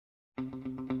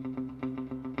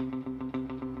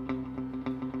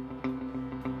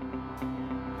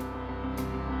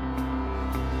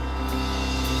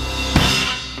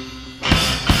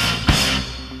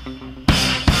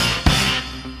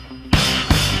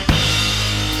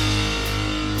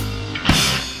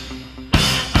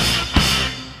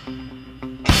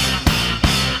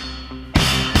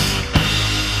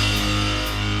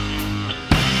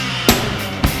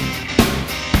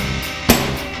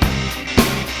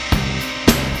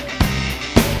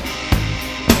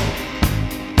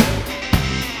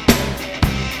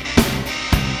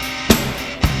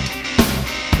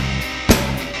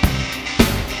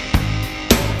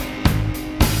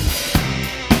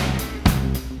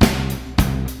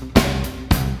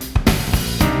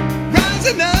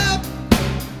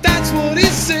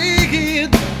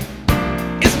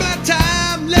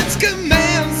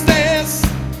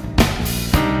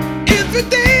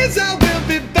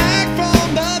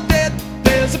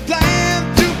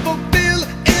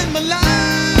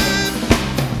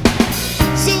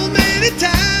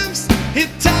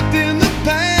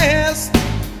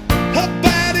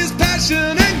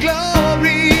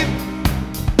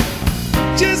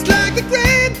just like the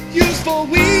grain used for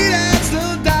wheat and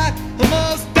still die. I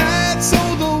must die so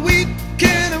the wheat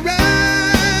can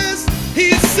arise.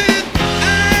 He said,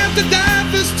 I have to die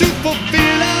first to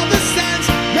fulfill all the signs,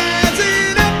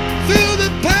 rising up through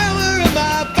the power of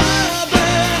my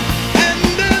Father. And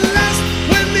at last,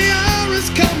 when the hour has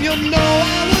come, you'll know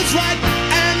I was right,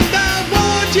 and I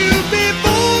warned you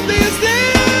before this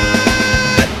day.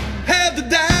 Have to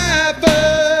die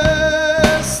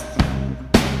first,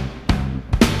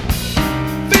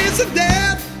 face the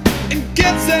death and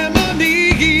get them